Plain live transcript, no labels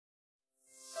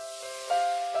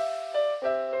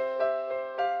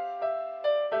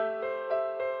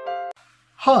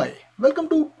Hi, welcome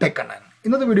to Techkannan.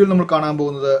 In this video, we will see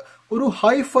a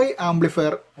hi-fi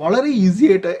amplifier. Very easy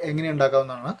to do.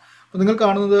 You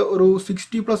can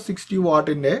 60 plus 60 watt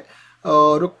in a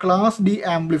class D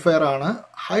amplifier.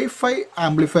 Hi-fi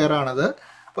amplifier.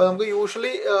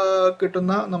 Usually, Amazon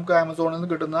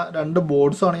two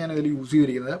boards use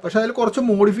but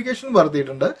modification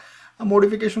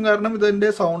modification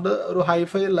is sound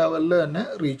hi-fi level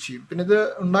reach.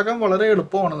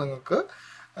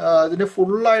 This is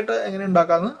full light in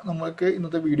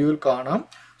the video.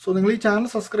 So, if you channel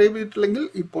subscribe to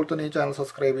the channel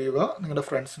subscribe to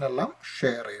friends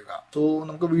share. So,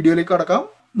 we video we have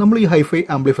hi-fi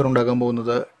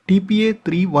amplifier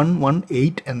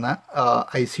TPA3118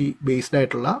 IC based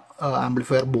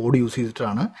amplifier board use this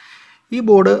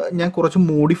board I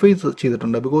modify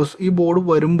because this board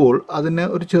has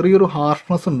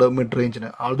harshness mid-range.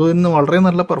 Although it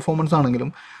has performance,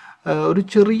 ഒരു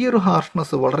ചെറിയൊരു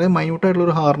harshness വളരെ minute ആയിട്ടുള്ള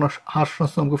ഒരു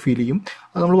harshness നമുക്ക് feel ചെയ്യും.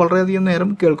 അത് നമ്മൾ വളരെയധികം നേരം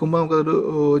കേൾക്കുമ്പോൾ നമുക്കതൊരു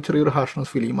ചെറിയൊരു ഹാർഷ്നെസ്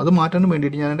ഫീൽ ചെയ്യും. അത് മാറ്റാൻ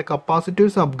വേണ്ടിയിട്ട് ഞാൻ എൻ്റെ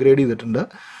കപ്പാസിറ്റേഴ്സ് അപ്ഗ്രേഡ് ചെയ്തിട്ടുണ്ട്.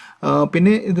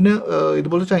 പിന്നെ ഇതിന്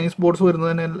ഇതുപോലത്തെ ചൈനീസ് ബോർഡ്സ്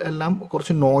വരുന്നതിനെല്ലാം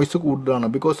കുറച്ച് നോയ്സ് കൂടുതലാണ്.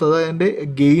 ബിക്കോസ് അത് അതിൻ്റെ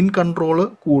ഗെയിൻ കൺട്രോൾ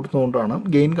കൂടുന്നതുകൊണ്ടാണ്.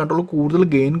 ഗെയിൻ കൺട്രോൾ കൂടുതൽ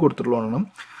ഗെയിൻ കൊടുത്തിട്ടുള്ളതാണ്.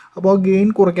 അപ്പോൾ ആ ഗെയിൻ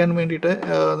കുറയ്ക്കാൻ വേണ്ടിയിട്ട്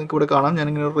നിങ്ങൾക്ക് ഇവിടെ കാണാം,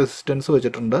 ഞാനിങ്ങനെ ഒരു റെസിസ്റ്റൻസ്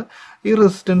വെച്ചിട്ടുണ്ട്. ഈ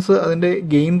റെസിസ്റ്റൻസ് അതിൻ്റെ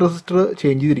gain resistor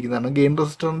change ചെയ്തിരിക്കുന്നതാണ്. Gain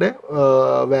റെസിസ്റ്ററിൻ്റെ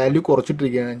value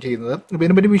കുറച്ചിട്ടിരിക്കുകയാണ് ചെയ്യുന്നത്. അപ്പോൾ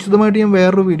ഇതിനെപ്പറ്റി വിശദമായിട്ട് ഞാൻ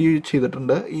വേറൊരു വീഡിയോ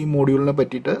ചെയ്തിട്ടുണ്ട് ഈ മോഡ്യൂളിനെ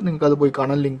പറ്റിയിട്ട്. നിങ്ങൾക്കത് പോയി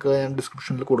കാണാൻ ലിങ്ക് ഞാൻ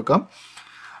ഡിസ്ക്രിപ്ഷനിൽ കൊടുക്കാം.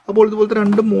 അപ്പോൾ ഇതുപോലത്തെ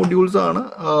രണ്ട് മോഡ്യൂൾസാണ്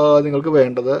നിങ്ങൾക്ക്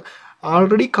വേണ്ടത്.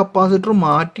 ആൾറെഡി കപ്പാസിറ്റർ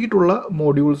മാറ്റിയിട്ടുള്ള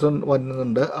മോഡ്യൂൾസ്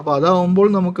വരുന്നുണ്ട്. അപ്പോൾ അതാവുമ്പോൾ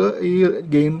നമുക്ക് ഈ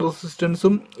ഗെയിൻ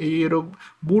റെസിസ്റ്റൻസും ഈ ഒരു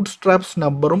ബൂട്ട് സ്ട്രാപ്സ്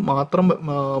നമ്പറും മാത്രം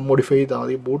മോഡിഫൈ ചെയ്താൽ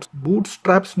മതി. ബൂട്ട്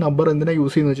സ്ട്രാപ്സ് നമ്പർ എന്തിനാണ്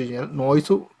യൂസ് ചെയ്യുന്നത് വെച്ച് കഴിഞ്ഞാൽ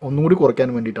നോയ്സ് ഒന്നുകൂടി കുറയ്ക്കാൻ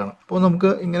വേണ്ടിയിട്ടാണ്. അപ്പോൾ നമുക്ക്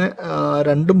ഇങ്ങനെ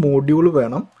രണ്ട് മോഡ്യൂൾ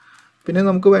വേണം. പിന്നെ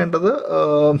നമുക്ക് വേണ്ടത്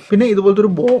പിന്നെ ഇതുപോലത്തെ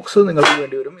ഒരു ബോക്സ് നിങ്ങൾക്ക്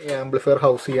വേണ്ടി വരും ഈ ആംപ്ലിഫയർ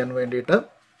ഹൗസ് ചെയ്യാൻ വേണ്ടിയിട്ട്.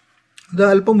 ഇത്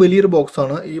അല്പം വലിയൊരു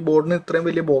ബോക്സാണ്. ഈ ബോർഡിന് ഇത്രയും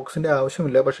വലിയ ബോക്സിൻ്റെ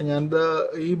ആവശ്യമില്ല. പക്ഷേ ഞാനിത്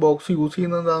ഈ ബോക്സ് യൂസ്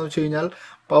ചെയ്യുന്നത് എന്താണെന്ന് വെച്ച് കഴിഞ്ഞാൽ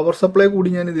പവർ സപ്ലൈ കൂടി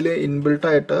ഞാൻ ഇതിൽ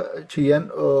ഇൻബിൽട്ടായിട്ട് ചെയ്യാൻ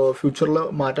ഫ്യൂച്ചറിൽ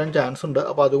മാറ്റാൻ ചാൻസ് ഉണ്ട്.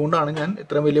 അപ്പോൾ അതുകൊണ്ടാണ് ഞാൻ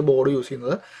ഇത്രയും വലിയ ബോർഡ് യൂസ്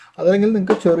ചെയ്യുന്നത്. അതല്ലെങ്കിൽ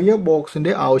നിങ്ങൾക്ക് ചെറിയ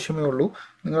ബോക്സിൻ്റെ ആവശ്യമേ ഉള്ളൂ.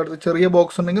 നിങ്ങളുടെ അടുത്ത് ചെറിയ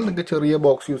ബോക്സ് ഉണ്ടെങ്കിൽ നിങ്ങൾക്ക് ചെറിയ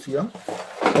ബോക്സ് യൂസ് ചെയ്യാം.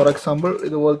 ഫോർ എക്സാമ്പിൾ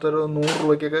ഇതുപോലത്തെ ഒരു 100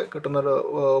 രൂപയ്ക്കൊക്കെ കിട്ടുന്നൊരു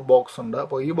ബോക്സ് ഉണ്ട്.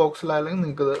 അപ്പോൾ ഈ ബോക്സിലായാലും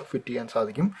നിങ്ങൾക്കത് ഫിറ്റ് ചെയ്യാൻ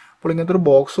സാധിക്കും. അപ്പോൾ ഇങ്ങനത്തെ ഒരു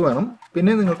ബോക്സ് വേണം.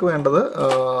 പിന്നെ നിങ്ങൾക്ക് വേണ്ടത്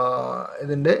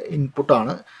ഇതിൻ്റെ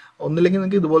ഇൻപുട്ടാണ്. ഒന്നില്ലെങ്കിൽ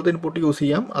നിങ്ങൾക്ക് ഇതുപോലത്തെ ഇൻപുട്ട് യൂസ്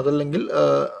ചെയ്യാം. അതല്ലെങ്കിൽ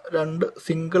രണ്ട്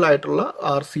സിംഗിൾ ആയിട്ടുള്ള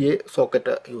RCA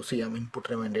സോക്കറ്റ് യൂസ് ചെയ്യാം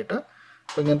ഇൻപുട്ടിന് വേണ്ടിയിട്ട്.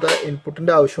 അപ്പോൾ ഇങ്ങനത്തെ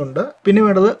ഇൻപുട്ടിൻ്റെ ആവശ്യമുണ്ട്. പിന്നെ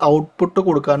വേണ്ടത് ഔട്ട്പുട്ട്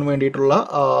കൊടുക്കാൻ വേണ്ടിയിട്ടുള്ള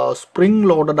സ്പ്രിംഗ്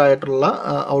ലോഡഡ് ആയിട്ടുള്ള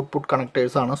ഔട്ട്പുട്ട്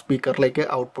കണക്ടേഴ്സാണ്. സ്പീക്കറിലേക്ക്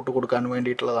ഔട്ട്പുട്ട് കൊടുക്കാൻ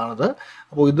വേണ്ടിയിട്ടുള്ളതാണത്.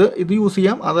 അപ്പോൾ ഇത് യൂസ്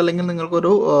ചെയ്യാം. അതല്ലെങ്കിൽ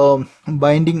നിങ്ങൾക്കൊരു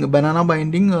ബനാന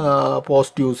ബൈൻഡിങ്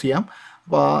പോസ്റ്റ് യൂസ് ചെയ്യാം.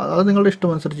 അപ്പോൾ അത് നിങ്ങളുടെ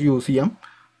ഇഷ്ടമനുസരിച്ച് യൂസ് ചെയ്യാം.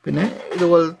 പിന്നെ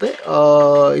ഇതുപോലത്തെ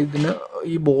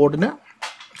ഈ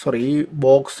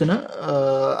ബോക്സിന്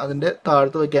അതിൻ്റെ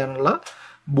താഴത്ത് വയ്ക്കാനുള്ള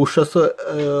ബുഷസ്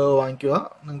വാങ്ങിക്കുക.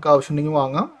 നിങ്ങൾക്ക് ആവശ്യമുണ്ടെങ്കിൽ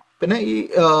വാങ്ങാം. പിന്നെ ഈ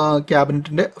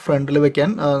ക്യാബിനറ്റിൻ്റെ ഫ്രണ്ടിൽ വെക്കാൻ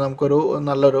നമുക്കൊരു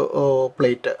നല്ലൊരു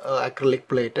പ്ലേറ്റ്, അക്രിലിക്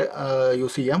പ്ലേറ്റ്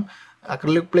യൂസ് ചെയ്യാം.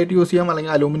 അക്രിലിക് പ്ലേറ്റ് യൂസ് ചെയ്യാം,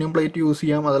 അല്ലെങ്കിൽ അലൂമിനിയം പ്ലേറ്റ് യൂസ്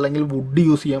ചെയ്യാം, അതല്ലെങ്കിൽ വുഡ്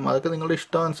യൂസ് ചെയ്യാം. അതൊക്കെ നിങ്ങളുടെ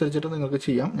ഇഷ്ടം അനുസരിച്ചിട്ട് നിങ്ങൾക്ക്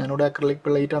ചെയ്യാം. ഞാനിവിടെ അക്രിലിക്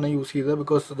പ്ലേറ്റ് ആണ് യൂസ് ചെയ്തത്.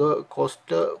 ബിക്കോസ് ഇത്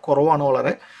കോസ്റ്റ് കുറവാണ്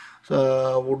വളരെ.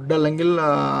 വുഡ് അല്ലെങ്കിൽ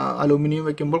അലൂമിനിയം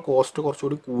വെക്കുമ്പോൾ കോസ്റ്റ്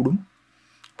കുറച്ചുകൂടി കൂടും.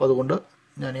 അപ്പോൾ അതുകൊണ്ട്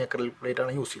ഞാൻ ഈ അക്രിലിക് പ്ലേറ്റ്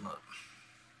ആണ് യൂസ് ചെയ്യുന്നത്.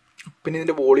 പിന്നെ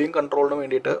ഇതിൻ്റെ വോളിയം കൺട്രോളിന്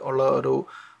വേണ്ടിയിട്ട് ഉള്ള ഒരു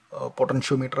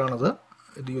പൊട്ടൻഷ്യോമീറ്ററാണിത്.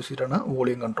 ഇത് യൂസ് ചെയ്തിട്ടാണ്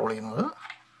വോളിയം കൺട്രോൾ ചെയ്യുന്നത്.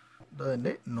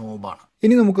 ഇതതിൻ്റെ നോബാണ്.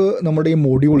 ഇനി നമുക്ക് നമ്മുടെ ഈ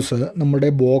മോഡ്യൂൾസ് നമ്മുടെ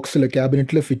ബോക്സിൽ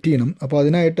ക്യാബിനറ്റിൽ ഫിറ്റ് ചെയ്യണം. അപ്പോൾ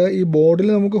അതിനായിട്ട് ഈ ബോർഡിൽ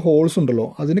നമുക്ക് ഹോൾസ് ഉണ്ടല്ലോ,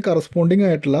 അതിന് കറസ്പോണ്ടിങ്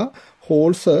ആയിട്ടുള്ള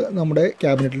ഹോൾസ് നമ്മുടെ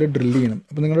ക്യാബിനറ്റിൽ ഡ്രില്ല് ചെയ്യണം.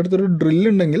 അപ്പോൾ നിങ്ങളുടെ അടുത്തൊരു ഡ്രില്ല്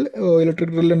ഉണ്ടെങ്കിൽ,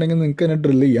 ഇലക്ട്രിക് ഡ്രില്ല് ഉണ്ടെങ്കിൽ നിങ്ങൾക്ക് തന്നെ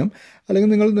ഡ്രില്ല് ചെയ്യാം. അല്ലെങ്കിൽ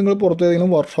നിങ്ങൾ പുറത്ത്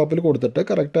ഏതെങ്കിലും വർക്ക്ഷോപ്പിൽ കൊടുത്തിട്ട്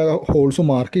കറക്റ്റ് ഹോൾസ്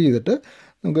മാർക്ക് ചെയ്തിട്ട്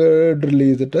നമുക്ക് ഡ്രില്ല്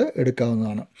ചെയ്തിട്ട്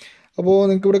എടുക്കാവുന്നതാണ്. അപ്പോൾ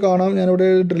നിങ്ങൾക്ക് ഇവിടെ കാണാം, ഞാനിവിടെ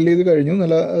ഡ്രില്ല് ചെയ്ത് കഴിഞ്ഞു.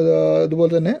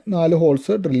 അതുപോലെ തന്നെ 4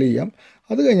 ഹോൾസ് ഡ്രില്ല് ചെയ്യാം.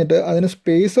 അത് കഴിഞ്ഞിട്ട് അതിന്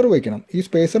സ്പേസർ വയ്ക്കണം. ഈ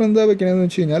സ്പേസർ എന്താ വെക്കണമെന്ന്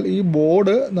വെച്ച് കഴിഞ്ഞാൽ ഈ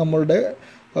ബോർഡ് നമ്മളുടെ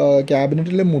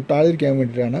ക്യാബിനറ്റിൽ മുട്ടാതിരിക്കാൻ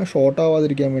വേണ്ടിയിട്ടാണ്, ഷോർട്ട്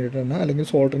ആവാതിരിക്കാൻ വേണ്ടിയിട്ടാണ്. അല്ലെങ്കിൽ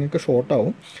സോൾഡറിങ്ങൊക്കെ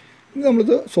ഷോർട്ടാവും. ഇനി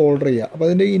നമ്മളിത് സോൾഡർ ചെയ്യുക. അപ്പോൾ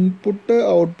അതിൻ്റെ ഇൻപുട്ട്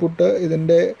ഔട്ട്പുട്ട്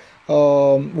ഇതിൻ്റെ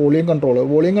വോളിയം കൺട്രോൾ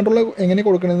എങ്ങനെ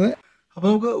കൊടുക്കണമെന്ന്. അപ്പോൾ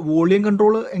നമുക്ക് വോളിയം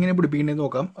കൺട്രോൾ എങ്ങനെ പിടിപ്പിക്കണമെന്ന്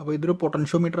നോക്കാം. അപ്പോൾ ഇതൊരു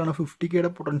പൊട്ടൻഷ്യോമീറ്ററാണ്, 50Kയുടെ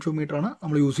പൊട്ടൻഷ്യോമീറ്ററാണ്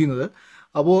നമ്മൾ യൂസ് ചെയ്യുന്നത്.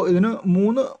 അപ്പോൾ ഇതിന്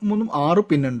 6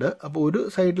 പിന്നുണ്ട്. അപ്പോൾ ഒരു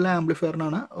സൈഡിലെ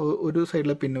ആംപ്ലിഫയറിനാണ് ഒരു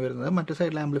സൈഡിലെ പിന്ന് വരുന്നത്, മറ്റേ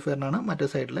സൈഡിലെ ആംപ്ലിഫയറിനാണ് മറ്റേ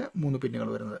സൈഡിലെ 3 പിന്നുകൾ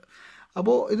വരുന്നത്.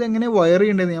 അപ്പോൾ ഇതെങ്ങനെ വയർ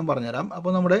ചെയ്യേണ്ടതെന്ന് ഞാൻ പറഞ്ഞുതരാം.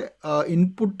 അപ്പോൾ നമ്മുടെ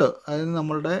ഇൻപുട്ട്, അതായത്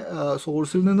നമ്മളുടെ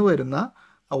സോഴ്സിൽ നിന്ന് വരുന്ന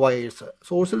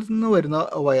സോഴ്സിൽ നിന്ന് വരുന്ന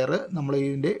വയർ നമ്മൾ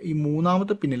ഇതിൻ്റെ ഈ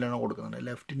 3ാമത്തെ പിന്നിലാണ് കൊടുക്കുന്നത്.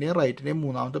 ലെഫ്റ്റിൻ്റെയും റൈറ്റിൻ്റെയും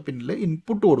 3ാമത്തെ പിന്നിൽ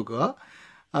ഇൻപുട്ട് കൊടുക്കുക.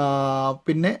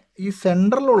 പിന്നെ ഈ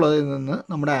സെൻറ്ററിലുള്ളതിൽ നിന്ന്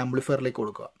നമ്മുടെ ആംപ്ലിഫയറിലേക്ക്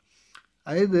കൊടുക്കുക.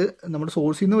 അതായത് നമ്മുടെ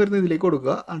സോഴ്സിൽ നിന്ന് വരുന്ന ഇതിലേക്ക്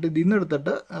കൊടുക്കുക. എന്നിട്ട് ഇതിൽ നിന്ന്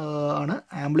എടുത്തിട്ട് ആണ്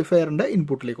ആംപ്ലിഫയറിൻ്റെ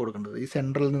ഇൻപുട്ടിലേക്ക് കൊടുക്കേണ്ടത്, ഈ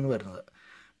സെൻറ്ററിൽ നിന്ന് വരുന്നത്.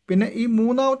 പിന്നെ ഈ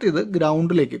മൂന്നാമത്തേത്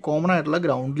ഗ്രൗണ്ടിലേക്ക്, കോമൺ ആയിട്ടുള്ള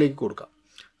ഗ്രൗണ്ടിലേക്ക് കൊടുക്കുക.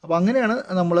 അപ്പോൾ അങ്ങനെയാണ്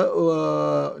നമ്മൾ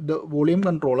ഇത് വോളിയം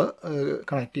കൺട്രോള്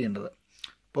കണക്ട് ചെയ്യേണ്ടത്.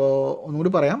 അപ്പോൾ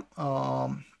ഒന്നുകൂടി പറയാം.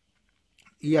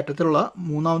 ഈ അറ്റത്തിലുള്ള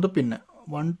മൂന്നാമത്തെ പിന്ന്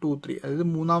 1 2 3, അതായത്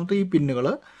മൂന്നാമത്തെ ഈ പിന്നുകൾ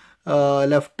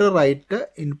ലെഫ്റ്റ് റൈറ്റ്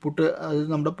ഇൻപുട്ട്, അതായത്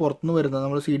നമ്മുടെ പുറത്തുനിന്ന് വരുന്ന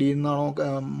നമ്മൾ സി ഡിയിൽ നിന്നാണോ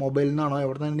മൊബൈലിൽ നിന്നാണോ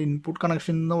എവിടെ നിന്ന് ഇൻപുട്ട്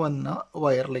കണക്ഷനിൽ നിന്ന് വന്ന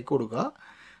വയറിലേക്ക് കൊടുക്കുക.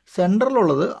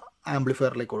 സെൻറ്ററിലുള്ളത്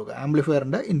ആംപ്ലിഫയറിലേക്ക് കൊടുക്കുക,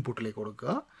 ആംപ്ലിഫയറിൻ്റെ ഇൻപുട്ടിലേക്ക്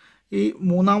കൊടുക്കുക. ഈ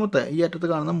മൂന്നാമത്തെ, ഈ അറ്റത്ത്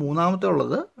കാണുന്ന മൂന്നാമത്തെ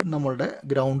ഉള്ളത് നമ്മളുടെ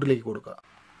ഗ്രൗണ്ടിലേക്ക് കൊടുക്കുക.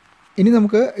 ഇനി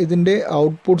നമുക്ക് ഇതിൻ്റെ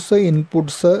ഔട്ട്പുട്ട്സ്,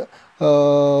 ഇൻപുട്ട്സ്,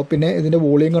 പിന്നെ ഇതിൻ്റെ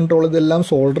വോളിയം കൺട്രോൾ ഇതെല്ലാം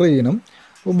സോൾഡർ ചെയ്യണം.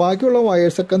 അപ്പോൾ ബാക്കിയുള്ള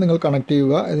വയേഴ്സൊക്കെ നിങ്ങൾ കണക്ട്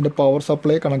ചെയ്യുക. ഇതിൻ്റെ പവർ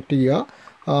സപ്ലൈ കണക്ട് ചെയ്യുക.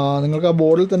 നിങ്ങൾക്ക് ആ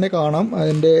ബോർഡിൽ തന്നെ കാണാം,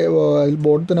 അതിൻ്റെ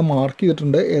ബോർഡിൽ തന്നെ മാർക്ക്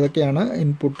ചെയ്തിട്ടുണ്ട് ഏതൊക്കെയാണ്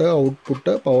ഇൻപുട്ട്,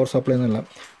 ഔട്ട്പുട്ട്, പവർ സപ്ലൈ എന്നെല്ലാം.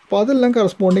 അപ്പോൾ അതെല്ലാം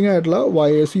കറസ്പോണ്ടിങ് ആയിട്ടുള്ള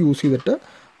വയേഴ്സ് യൂസ് ചെയ്തിട്ട്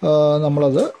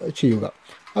നമ്മളത് ചെയ്യുക.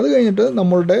 അത് കഴിഞ്ഞിട്ട്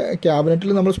നമ്മളുടെ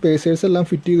ക്യാബിനറ്റിൽ നമ്മൾ സ്പേസേഴ്സ് എല്ലാം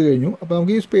ഫിറ്റ് ചെയ്ത് കഴിഞ്ഞു. അപ്പോൾ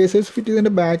നമുക്ക് ഈ സ്പേസേഴ്സ് ഫിറ്റ്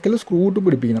ചെയ്തതിൻ്റെ ബാക്കിൽ സ്ക്രൂ ഇട്ട്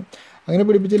പിടിപ്പിക്കണം. അങ്ങനെ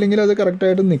പിടിപ്പിച്ചില്ലെങ്കിൽ അത്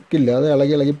കറക്റ്റായിട്ട് നിൽക്കില്ല, അത്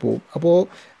ഇളകി പോകും. അപ്പോൾ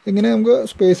ഇങ്ങനെ നമുക്ക്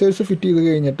സ്പേസേഴ്സ് ഫിറ്റ് ചെയ്ത്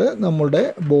കഴിഞ്ഞിട്ട് നമ്മളുടെ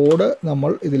ബോർഡ്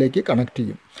നമ്മൾ ഇതിലേക്ക് കണക്ട്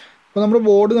ചെയ്യും. അപ്പോൾ നമ്മുടെ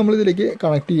ബോർഡ് നമ്മൾ ഇതിലേക്ക്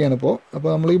കണക്ട് ചെയ്യാനിപ്പോൾ. അപ്പോൾ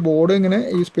നമ്മൾ ഈ ബോർഡ് ഇങ്ങനെ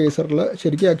ഈ സ്പേസറിൽ,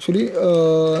 ശരിക്കും ആക്ച്വലി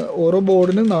ഓരോ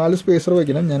ബോർഡിനും 4 സ്പേസർ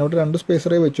വയ്ക്കണം. ഞാനിവിടെ 2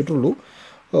 സ്പേസറേ വെച്ചിട്ടുള്ളൂ.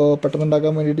 പെട്ടെന്ന്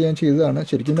ഉണ്ടാക്കാൻ വേണ്ടിയിട്ട് ഞാൻ ചെയ്തതാണ്.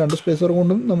 ശരിക്കും 2 സ്പേസർ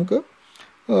കൊണ്ടും നമുക്ക്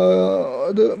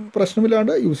ഇത്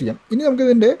പ്രശ്നമില്ലാണ്ട് യൂസ് ചെയ്യാം. ഇനി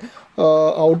നമുക്കിതിൻ്റെ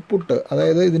ഔട്ട്പുട്ട്,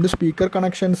 അതായത് ഇതിൻ്റെ സ്പീക്കർ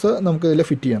കണക്ഷൻസ് നമുക്കിതിൽ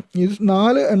ഫിറ്റ് ചെയ്യാം. ഈ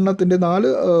 4 എണ്ണത്തിൻ്റെ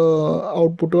 4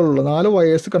 ഔട്ട്പുട്ടുകളുള്ള 4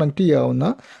 വയേഴ്സ് കണക്ട് ചെയ്യാവുന്ന,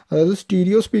 അതായത്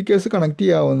സ്റ്റീരിയോ സ്പീക്കേഴ്സ് കണക്ട്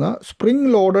ചെയ്യാവുന്ന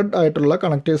സ്പ്രിംഗ് ലോഡഡ് ആയിട്ടുള്ള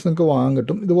കണക്ടേഴ്സ് നിങ്ങൾക്ക് വാങ്ങാൻ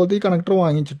കിട്ടും. ഇതുപോലത്തെ ഈ കണക്ടർ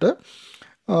വാങ്ങിച്ചിട്ട്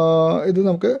ഇത്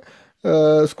നമുക്ക്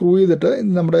സ്ക്രൂ ചെയ്തിട്ട്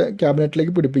നമ്മുടെ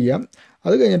ക്യാബിനറ്റിലേക്ക് പിടിപ്പിക്കാം.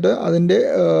 അത് കഴിഞ്ഞിട്ട് അതിൻ്റെ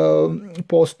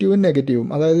പോസിറ്റീവും നെഗറ്റീവും,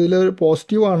 അതായത് ഇതിൽ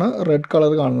പോസിറ്റീവാണ് റെഡ്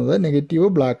കളർ കാണുന്നത്, നെഗറ്റീവ്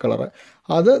ബ്ലാക്ക് കളർ,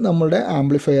 അത് നമ്മളുടെ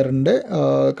ആംപ്ലിഫയറിൻ്റെ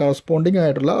കറസ്പോണ്ടിങ്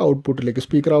ആയിട്ടുള്ള ഔട്ട്പുട്ടിലേക്ക്,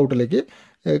 സ്പീക്കർ ഔട്ടിലേക്ക്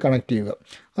കണക്ട് ചെയ്യുക.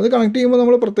 അത് കണക്ട് ചെയ്യുമ്പോൾ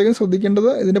നമ്മൾ പ്രത്യേകം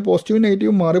ശ്രദ്ധിക്കേണ്ടത് ഇതിൻ്റെ പോസിറ്റീവും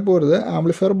നെഗറ്റീവും മാറിപ്പോരുത്.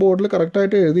 ആംപ്ലിഫയർ ബോർഡിൽ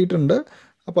കറക്റ്റായിട്ട് എഴുതിയിട്ടുണ്ട്.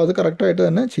 അപ്പോൾ അത് കറക്റ്റായിട്ട്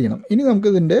തന്നെ ചെയ്യണം. ഇനി നമുക്ക്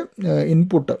ഇതിൻ്റെ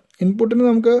ഇൻപുട്ടിന്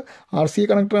നമുക്ക് RCA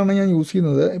കണക്ടറാണ് ഞാൻ യൂസ്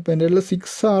ചെയ്യുന്നത്. ഇപ്പോൾ എൻ്റെ കയ്യിൽ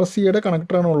 6 RCAയുടെ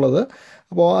കണക്ടറാണ് ഉള്ളത്.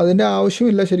 അപ്പോൾ അതിൻ്റെ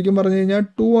ആവശ്യമില്ല. ശരിക്കും പറഞ്ഞു കഴിഞ്ഞാൽ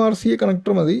 2 RCA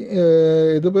കണക്ടർ മതി.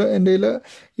 ഇതിപ്പോൾ എൻ്റെ കയ്യിൽ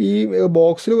ഈ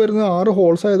ബോക്സിൽ വരുന്ന 6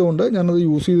 ഹോൾസ് ആയതുകൊണ്ട് ഞാനത്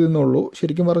യൂസ് ചെയ്തെന്നുള്ളൂ.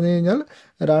 ശരിക്കും പറഞ്ഞു കഴിഞ്ഞാൽ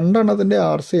 2 എണ്ണത്തിൻ്റെ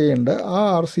RCA ഉണ്ട്. ആ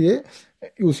RCA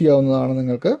യൂസ് ചെയ്യാവുന്നതാണ്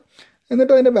നിങ്ങൾക്ക്.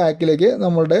 എന്നിട്ട് അതിൻ്റെ ബാക്കിലേക്ക്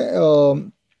നമ്മളുടെ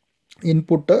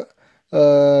ഇൻപുട്ട്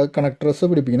കണക്ടേഴ്സ്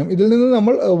പിടിപ്പിക്കണം. ഇതിൽ നിന്ന്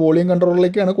നമ്മൾ വോളിയം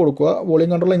കൺട്രോളിലേക്കാണ് കൊടുക്കുക. വോളിയം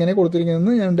കൺട്രോൾ എങ്ങനെ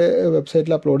കൊടുത്തിരിക്കുന്നതെന്ന് ഞാൻ എൻ്റെ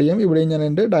വെബ്സൈറ്റിൽ അപ്ലോഡ് ചെയ്യാം. ഇവിടെയും ഞാൻ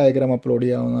എൻ്റെ ഡയഗ്രാം അപ്ലോഡ്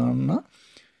ചെയ്യാവുന്നതാണ്.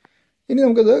 ഇനി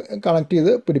നമുക്കിത് കണക്ട്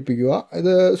ചെയ്ത് പിടിപ്പിക്കുക.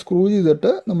 ഇത് സ്ക്രൂ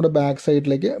ചെയ്തിട്ട് നമ്മുടെ ബാക്ക്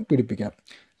സൈഡിലേക്ക് പിടിപ്പിക്കാം.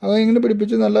 അത് ഇങ്ങനെ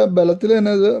പിടിപ്പിച്ച് നല്ല ബലത്തിൽ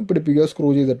തന്നെ ഇത് പിടിപ്പിക്കുക.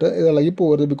 സ്ക്രൂ ചെയ്തിട്ട് ഇത് ഇളകി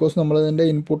പോകരുത്. ബിക്കോസ് നമ്മളിതിൻ്റെ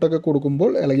ഇൻപുട്ടൊക്കെ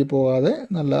കൊടുക്കുമ്പോൾ ഇളകി പോകാതെ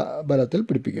നല്ല ബലത്തിൽ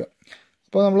പിടിപ്പിക്കുക.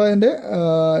 അപ്പോൾ നമ്മളതിൻ്റെ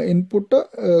ഇൻപുട്ട്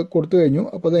കൊടുത്തു കഴിഞ്ഞു.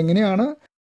 അപ്പോൾ അതെങ്ങനെയാണ്,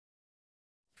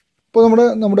 ഇപ്പോൾ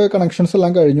നമ്മുടെ കണക്ഷൻസ്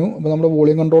എല്ലാം കഴിഞ്ഞു. അപ്പോൾ നമ്മുടെ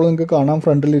വോളിയം കൺട്രോൾ നിങ്ങൾക്ക് കാണാം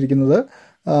ഫ്രണ്ടിലിരിക്കുന്നത്.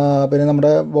 പിന്നെ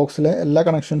നമ്മുടെ ബോക്സിലെ എല്ലാ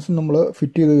കണക്ഷൻസും നമ്മൾ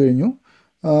ഫിറ്റ് ചെയ്ത് കഴിഞ്ഞു.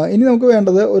 ഇനി നമുക്ക്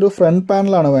വേണ്ടത് ഒരു ഫ്രണ്ട്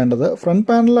പാനലാണ് വേണ്ടത്. ഫ്രണ്ട്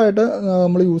പാനലായിട്ട്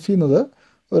നമ്മൾ യൂസ് ചെയ്യുന്നത്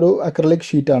ഒരു അക്രലിക്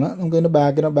ഷീറ്റാണ്. നമുക്കതിൻ്റെ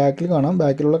ബാക്കിൽ കാണാം,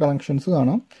 ബാക്കിലുള്ള കണക്ഷൻസ്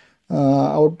കാണാം.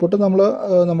 ഔട്ട്പുട്ട്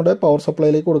നമ്മുടെ പവർ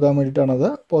സപ്ലൈയിലേക്ക് കൊടുക്കാൻ വേണ്ടിയിട്ടാണത്.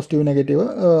 പോസിറ്റീവ് നെഗറ്റീവ്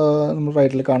നമ്മൾ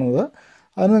റൈറ്റിൽ കാണുന്നത്.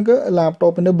 അതിന് നിങ്ങൾക്ക്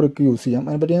ലാപ്ടോപ്പിൻ്റെ ബ്രിക്ക് യൂസ് ചെയ്യാം.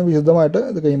 അതിനെപ്പറ്റി ഞാൻ വിശദമായിട്ട്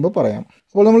ഇത് കഴിയുമ്പോൾ പറയാം.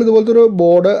 അപ്പോൾ നമ്മൾ ഇതുപോലത്തെ ഒരു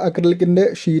ബോർഡ് അക്രലിക്കിൻ്റെ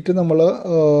ഷീറ്റ് നമ്മൾ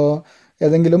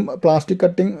ഏതെങ്കിലും പ്ലാസ്റ്റിക്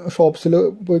കട്ടിങ് ഷോപ്സിൽ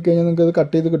പോയി കഴിഞ്ഞാൽ നിങ്ങൾക്ക് ഇത്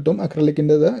കട്ട് ചെയ്ത് കിട്ടും.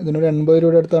 അക്രലിക്കിൻ്റെത് ഇതിനൊരു 80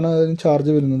 രൂപയുടെ അടുത്താണ് അതിന്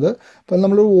ചാർജ് വരുന്നത്. അപ്പോൾ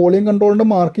നമ്മൾ വോളിയം കൺട്രോളിൻ്റെ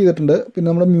മാർക്ക് ചെയ്തിട്ടുണ്ട്. പിന്നെ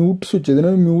നമ്മുടെ മ്യൂട്ട് സ്വിച്ച്,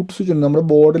 ഇതിനൊരു മ്യൂട്ട് സ്വിച്ച് ഉണ്ട്. നമ്മുടെ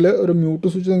ബോർഡിൽ ഒരു മ്യൂട്ട്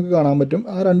സ്വിച്ച് നിങ്ങൾക്ക് കാണാൻ പറ്റും.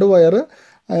 ആ 2 വയർ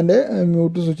അതിൻ്റെ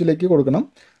മ്യൂട്ട് സ്വിച്ചിലേക്ക് കൊടുക്കണം.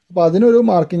 അപ്പോൾ അതിനൊരു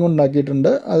മാർക്കിംഗ് ഉണ്ടാക്കിയിട്ടുണ്ട്.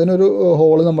 അതിനൊരു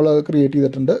ഹോള് നമ്മൾ ക്രിയേറ്റ്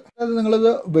ചെയ്തിട്ടുണ്ട്. അത്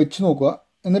നിങ്ങളിത് വെച്ച് നോക്കുക.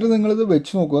 എന്നിട്ട് നിങ്ങളിത്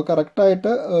വെച്ച് നോക്കുക,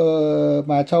 കറക്റ്റായിട്ട്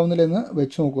മാച്ച് ആവുന്നില്ലെന്ന്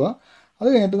വെച്ച് നോക്കുക. അത്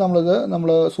കഴിഞ്ഞിട്ട് നമ്മൾ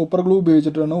സൂപ്പർ ഗ്ലൂ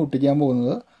ഉപയോഗിച്ചിട്ടാണ് ഒട്ടിക്കാൻ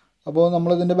പോകുന്നത്. അപ്പോൾ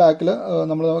നമ്മളിതിൻ്റെ ബാക്കിൽ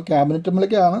നമ്മൾ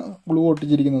ക്യാബിനറ്റുമ്മിലേക്കാണ് ഗ്ലൂ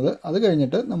ഒട്ടിച്ചിരിക്കുന്നത്. അത്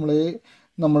കഴിഞ്ഞിട്ട്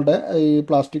നമ്മളുടെ ഈ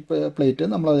പ്ലാസ്റ്റിക് പ്ലേറ്റ്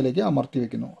നമ്മളതിലേക്ക് അമർത്തി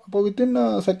വെക്കുന്നു. അപ്പോൾ വിത്തിൻ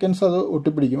സെക്കൻഡ്സ് അത്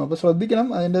ഒട്ടിപ്പിടിക്കും. അപ്പോൾ ശ്രദ്ധിക്കണം,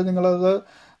 നിങ്ങളത്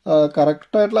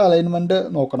കറക്റ്റായിട്ടുള്ള അലൈൻമെൻറ്റ്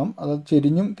നോക്കണം. അത്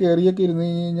ചെരിഞ്ഞും കയറിയൊക്കെ ഇരുന്ന്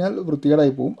കഴിഞ്ഞാൽ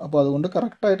വൃത്തികേടായി പോകും. അപ്പോൾ അതുകൊണ്ട്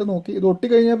കറക്റ്റായിട്ട് നോക്കി ഇത്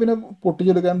ഒട്ടിക്കഴിഞ്ഞാൽ പിന്നെ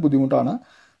പൊട്ടിച്ചെടുക്കാൻ ബുദ്ധിമുട്ടാണ്.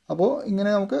 അപ്പോൾ ഇങ്ങനെ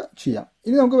നമുക്ക് ചെയ്യാം.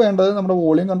 ഇനി നമുക്ക് വേണ്ടത് നമ്മുടെ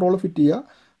വോളിയം കൺട്രോൾ ഫിറ്റ്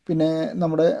ചെയ്യുക, പിന്നെ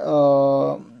നമ്മുടെ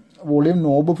വോളിയം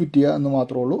നോബ് ഫിറ്റ് ചെയ്യുക എന്ന്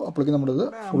മാത്രമേ ഉള്ളൂ. അപ്പോഴേക്കും നമ്മളിത്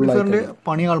ഫുള്ളായിട്ട്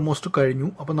പണി ആൾമോസ്റ്റ് കഴിഞ്ഞു.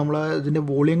 അപ്പോൾ നമ്മൾ ഇതിൻ്റെ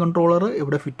വോളിയം കൺട്രോളർ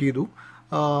ഇവിടെ ഫിറ്റ് ചെയ്തു.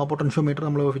 പൊട്ടൻഷ്യോമീറ്റർ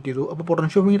നമ്മൾ ഫിറ്റ് ചെയ്തു. അപ്പോൾ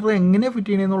പൊട്ടൻഷ്യോമീറ്റർ എങ്ങനെ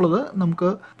ഫിറ്റ് ചെയ്യണമെന്നുള്ളത് നമുക്ക്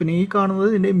പിന്നെ ഈ കാണുന്നത്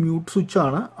ഇതിൻ്റെ മ്യൂട്ട്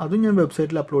സ്വിച്ചാണ്. അതും ഞാൻ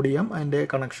വെബ്സൈറ്റിൽ അപ്ലോഡ് ചെയ്യാം അതിൻ്റെ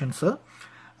കണക്ഷൻസ്.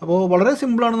 അപ്പോൾ വളരെ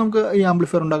സിമ്പിളാണ് നമുക്ക് ഈ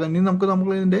ആംപ്ലിഫയർ ഉണ്ടാക്കാൻ. ഇനി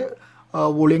നമ്മൾ ഇതിൻ്റെ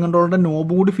വോളിയം കൺട്രോളിൻ്റെ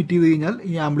നോബ് കൂടി ഫിറ്റ് ചെയ്ത് കഴിഞ്ഞാൽ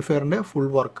ഈ ആംപ്ലിഫയറിൻ്റെ ഫുൾ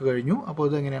വർക്ക് കഴിഞ്ഞു. അപ്പോൾ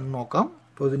ഇത് എങ്ങനെയാണെന്ന് നോക്കാം.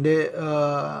 അപ്പോൾ ഇതിൻ്റെ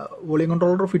വോളിയം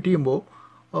കൺട്രോളർ ഫിറ്റ് ചെയ്യുമ്പോൾ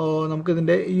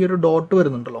നമുക്കിതിൻ്റെ ഈ ഒരു ഡോട്ട്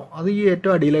വരുന്നുണ്ടല്ലോ, അത് ഈ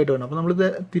ഏറ്റവും അടിയിലായിട്ട് വരണം. അപ്പോൾ നമ്മളിത്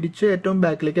തിരിച്ച് ഏറ്റവും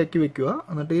ബാക്കിലേക്ക് ആക്കി വെക്കുക.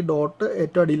 എന്നിട്ട് ഈ ഡോട്ട്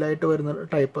ഏറ്റവും അടിയിലായിട്ട് വരുന്ന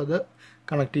ടൈപ്പ് അത്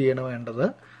കണക്ട് ചെയ്യണം വേണ്ടത്.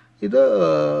 ഇത്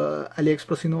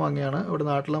അലിഎക്സ്പ്രസ്സിൽ നിന്ന് വാങ്ങിയാണ്. ഇവിടെ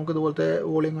നാട്ടിൽ നമുക്ക് ഇതുപോലത്തെ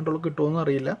വോളിയം കൺട്രോൾ കിട്ടുമെന്ന്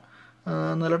അറിയില്ല.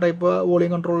 നല്ല ടൈപ്പ്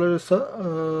വോളിയം കൺട്രോളേഴ്സ്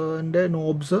ൻ്റെ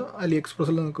നോബ്സ്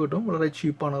അലിഎക്സ്പ്രസ്സിൽ നിങ്ങൾക്ക് കിട്ടും. വളരെ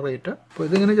ചീപ്പാണ് റേറ്റ്. അപ്പോൾ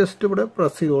ഇതിങ്ങനെ ജസ്റ്റ് ഇവിടെ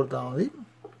പ്രസ് ചെയ്ത് കൊടുത്താൽ മതി.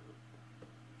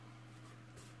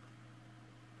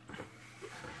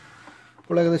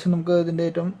 അപ്പോൾ ഏകദേശം നമുക്ക് ഇതിൻ്റെ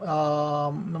ഏറ്റവും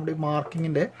നമ്മുടെ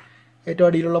മാർക്കിങ്ങിൻ്റെ ഏറ്റവും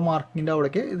അടിയിലുള്ള മാർക്കിങ്ങിൻ്റെ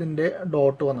അവിടേക്ക് ഇതിൻ്റെ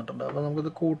ഡോട്ട് വന്നിട്ടുണ്ട്. അപ്പോൾ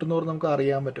നമുക്കിത് കൂട്ടുന്നവർ നമുക്ക്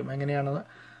അറിയാൻ പറ്റും എങ്ങനെയാണ്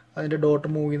അതിൻ്റെ ഡോട്ട്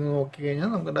മൂവ് ചെയ്യുന്നത് നോക്കിക്കഴിഞ്ഞാൽ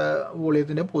നമുക്കിവിടെ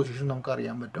വോളിയത്തിൻ്റെ പൊസിഷൻ നമുക്ക്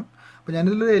അറിയാൻ പറ്റും. അപ്പോൾ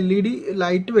ഞാനിതിൽ LED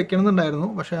ലൈറ്റ് വെക്കണമെന്നുണ്ടായിരുന്നു,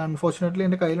 പക്ഷേ അൺഫോർച്ചുനേറ്റ്ലി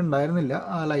എൻ്റെ കയ്യിലുണ്ടായിരുന്നില്ല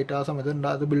ആ ലൈറ്റ് ആ സമയത്ത്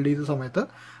അത് ബിൽഡ് ചെയ്ത സമയത്ത്.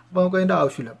 അപ്പോൾ നമുക്ക് അതിൻ്റെ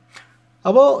ആവശ്യമില്ല.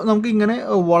 അപ്പോൾ നമുക്കിങ്ങനെ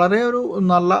വളരെ ഒരു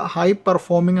നല്ല ഹൈ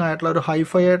പെർഫോമിംഗ് ആയിട്ടുള്ള ഒരു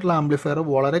ഹൈഫൈ ആയിട്ടുള്ള ആംപ്ലിഫയർ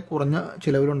വളരെ കുറഞ്ഞ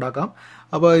ചിലവിലുണ്ടാക്കാം.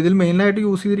 അപ്പോൾ ഇതിൽ മെയിനായിട്ട്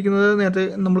യൂസ് ചെയ്തിരിക്കുന്നത് നേരത്തെ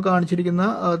നമ്മൾ കാണിച്ചിരിക്കുന്ന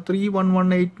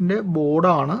 3118ൻ്റെ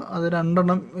ബോർഡാണ്. അത് 2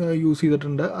 എണ്ണം യൂസ്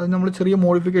ചെയ്തിട്ടുണ്ട്. അത് നമ്മൾ ചെറിയ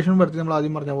മോഡിഫിക്കേഷൻ വരുത്തി നമ്മൾ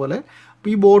ആദ്യം പറഞ്ഞ പോലെ.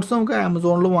 അപ്പോൾ ഈ ബോർഡ്സ് നമുക്ക്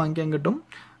ആമസോണിൽ വാങ്ങിക്കാൻ കിട്ടും.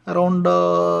 അറൗണ്ട്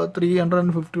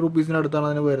 350 റുപ്പീസിൻ്റെ അടുത്താണ്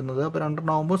അതിന് വരുന്നത്. അപ്പോൾ 2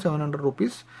 എണ്ണം ആകുമ്പോൾ 700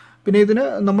 റുപ്പീസ്. പിന്നെ ഇതിന്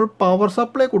നമ്മൾ പവർ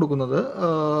സപ്ലൈ കൊടുക്കുന്നത്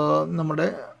നമ്മുടെ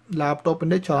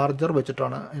ലാപ്ടോപ്പിൻ്റെ ചാർജർ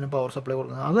വെച്ചിട്ടാണ് ഇതിന് പവർ സപ്ലൈ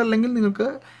കൊടുക്കുന്നത്. അതല്ലെങ്കിൽ നിങ്ങൾക്ക്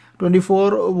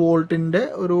 24 വോൾട്ടിൻ്റെ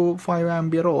ഒരു 5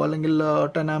 ആംപിയറോ അല്ലെങ്കിൽ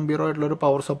 10 ആംപിയറോ ആയിട്ടുള്ളൊരു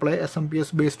power supply SMPS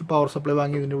based power supply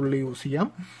വാങ്ങി ഇതിൻ്റെ ഉള്ളിൽ യൂസ് ചെയ്യാം.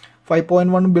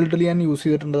 5.1 ബിൽഡിൽ ഞാൻ യൂസ്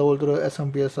ചെയ്തിട്ടുണ്ട് അതുപോലത്തെ ഒരു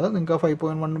SMPS. നിങ്ങൾക്ക്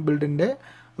 5.1 ബിൽഡിൻ്റെ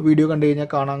വീഡിയോ കണ്ടു കഴിഞ്ഞാൽ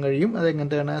കാണാൻ കഴിയും അത്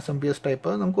എങ്ങനത്തെയാണ് SMPS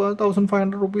ടൈപ്പ്. നമുക്ക്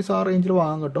 1500 റുപ്പീസ് ആ റേഞ്ചിൽ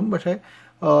വാങ്ങാൻ കിട്ടും. പക്ഷേ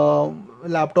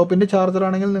ലാപ്ടോപ്പിൻ്റെ ചാർജർ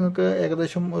ആണെങ്കിൽ നിങ്ങൾക്ക്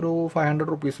ഏകദേശം ഒരു 500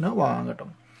 റുപ്പീസിന് വാങ്ങാൻ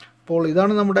കിട്ടും. അപ്പോൾ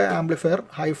ഇതാണ് നമ്മുടെ ആംപ്ലിഫയർ,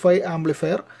 ഹൈഫൈ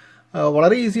ആംപ്ലിഫയർ.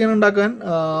 വളരെ ഈസിയാണ് ഉണ്ടാക്കാൻ.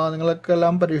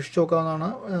 നിങ്ങൾക്കെല്ലാം പരീക്ഷിച്ച് നോക്കാവുന്നതാണ്.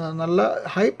 നല്ല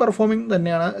ഹൈ പെർഫോമിംഗ്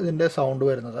തന്നെയാണ് ഇതിൻ്റെ സൗണ്ട്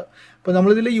വരുന്നത്. അപ്പോൾ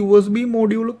നമ്മളിതിൽ USB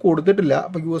മോഡ്യൂൾ കൊടുത്തിട്ടില്ല.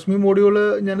 അപ്പോൾ USB മോഡ്യൂൾ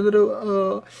ഞാനിതൊരു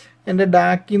എൻ്റെ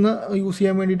ഡാക്കിൽ നിന്ന് യൂസ്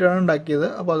ചെയ്യാൻ വേണ്ടിയിട്ടാണ് ഉണ്ടാക്കിയത്.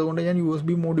 അപ്പോൾ അതുകൊണ്ട് ഞാൻ USB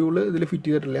മോഡ്യൂൾ ഇതിൽ ഫിറ്റ്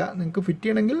ചെയ്തിട്ടില്ല. നിങ്ങൾക്ക് ഫിറ്റ്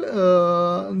ചെയ്യണമെങ്കിൽ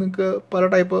നിങ്ങൾക്ക് പല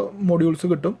ടൈപ്പ് മോഡ്യൂൾസ്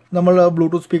കിട്ടും. നമ്മൾ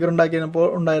ബ്ലൂടൂത്ത് സ്പീക്കർ ഉണ്ടാക്കിയപ്പോൾ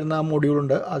ഉണ്ടായിരുന്ന ആ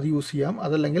മോഡ്യൂളുണ്ട്, അത് യൂസ് ചെയ്യാം.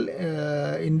 അതല്ലെങ്കിൽ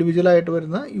ഇൻഡിവിജ്വലായിട്ട്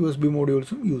വരുന്ന USB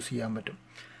മോഡ്യൂൾസും യൂസ് ചെയ്യാൻ പറ്റും.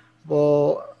 അപ്പോൾ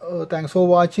താങ്ക്സ് ഫോർ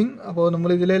വാച്ചിങ്. അപ്പോൾ നമ്മൾ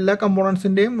ഇതിലെ എല്ലാ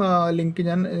കമ്പോണൻസിൻ്റെയും ലിങ്ക്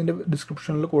ഞാൻ ഇതിൻ്റെ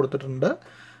ഡിസ്ക്രിപ്ഷനിൽ കൊടുത്തിട്ടുണ്ട്.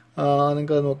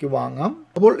 നിങ്ങൾക്ക് അത് നോക്കി വാങ്ങാം.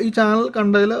 അപ്പോൾ ഈ ചാനൽ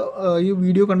കണ്ടതിൽ ഈ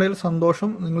വീഡിയോ കണ്ടതിൽ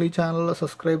സന്തോഷം. നിങ്ങൾ ഈ ചാനൽ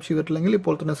സബ്സ്ക്രൈബ് ചെയ്തിട്ടില്ലെങ്കിൽ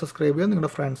ഇപ്പോൾ തന്നെ സബ്സ്ക്രൈബ് ചെയ്യുക,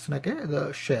 നിങ്ങളുടെ ഫ്രണ്ട്സിനൊക്കെ ഇത്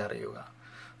ഷെയർ ചെയ്യുക.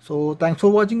 So thanks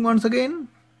for watching once again.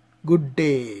 Good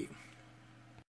day.